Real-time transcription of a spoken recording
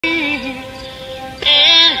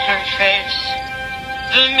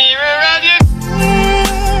The mirror of your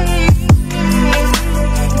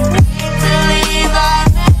believe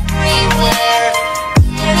I'm everywhere.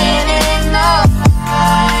 In the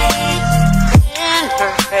eyes, in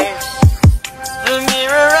her face. The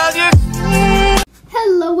mirror of your.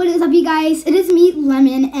 Hello, what is up, you guys? It is me,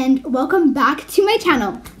 Lemon, and welcome back to my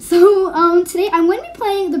channel. So today I'm going to be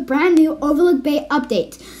playing the brand new Overlook Bay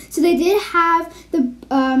update. So they did have the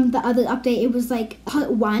other update. It was like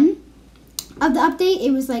part 1 of the update.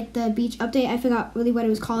 It was like the beach update. I forgot really what it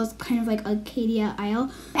was called. It's kind of like Arcadia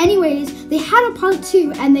Isle. Anyways, they had a part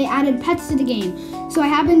 2 and they added pets to the game. So I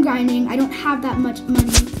have been grinding. I don't have that much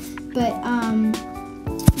money, but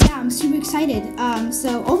yeah, I'm super excited.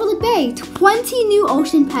 So Overlook Bay, 20 new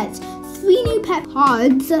ocean pets, 3 new pet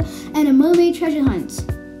pods, and a mermaid treasure hunt.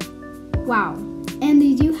 Wow. And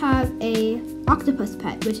they do have a octopus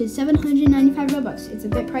pet, which is 795 Robux. It's a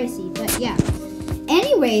bit pricey, but yeah.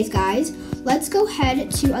 Anyways, guys, let's go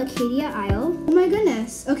head to Arcadia Isle. Oh my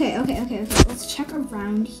goodness. Okay. Let's check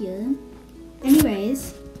around here.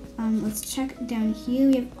 Anyways, let's check down here.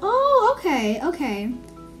 We have, oh, okay.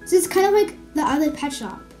 So it's kind of like the other pet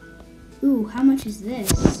shop. Ooh, how much is this?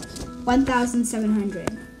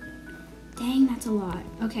 1,700. Dang, that's a lot.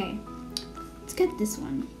 Okay, let's get this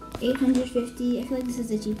one. 850. I feel like this is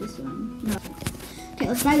the cheapest one. No. Okay,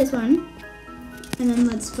 let's buy this one. And then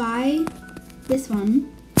let's buy this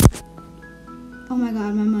one. Oh my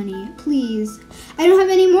god, my money. Please. I don't have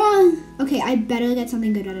any more. Okay, I better get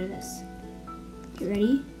something good out of this. Get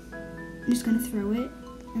ready. I'm just gonna throw it.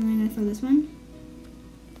 And then I'm gonna throw this one.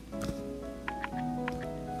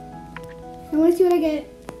 I wanna see what I get.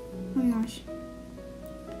 Oh my gosh.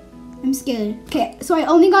 I'm scared. Okay, so I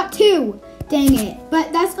only got 2. Dang it.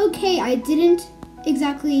 But that's okay. I didn't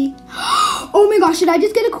exactly. Oh my gosh, did I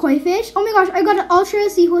just get a koi fish? Oh my gosh, I got an ultra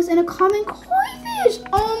seahorse and a common koi fish.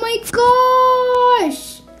 Oh my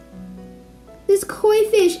gosh. This koi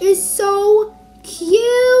fish is so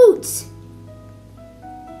cute.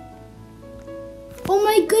 Oh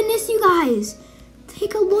my goodness, you guys.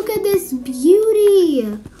 Take a look at this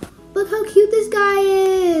beauty. Look how cute this guy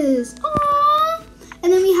is. Aww.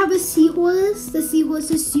 And then we have a seahorse. The seahorse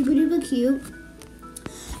is super duper cute.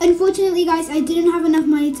 Unfortunately, guys, I didn't have enough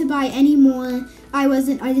money to buy any more. I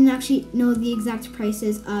didn't actually know the exact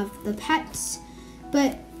prices of the pets,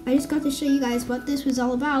 but I just got to show you guys what this was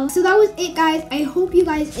all about. So that was it, guys. I hope you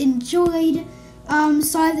guys enjoyed.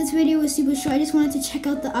 Sorry this video was super short. I just wanted to check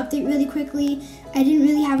out the update really quickly. I didn't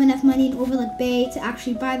really have enough money in Overlook Bay to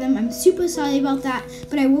actually buy them. I'm super sorry about that,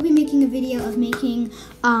 but I will be making a video of making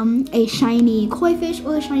a shiny koi fish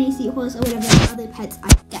or a shiny seahorse or whatever other pets I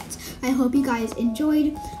get. I hope you guys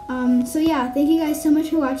enjoyed. So yeah, thank you guys so much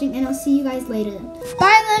for watching, and I'll see you guys later.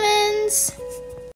 Bye, lemons!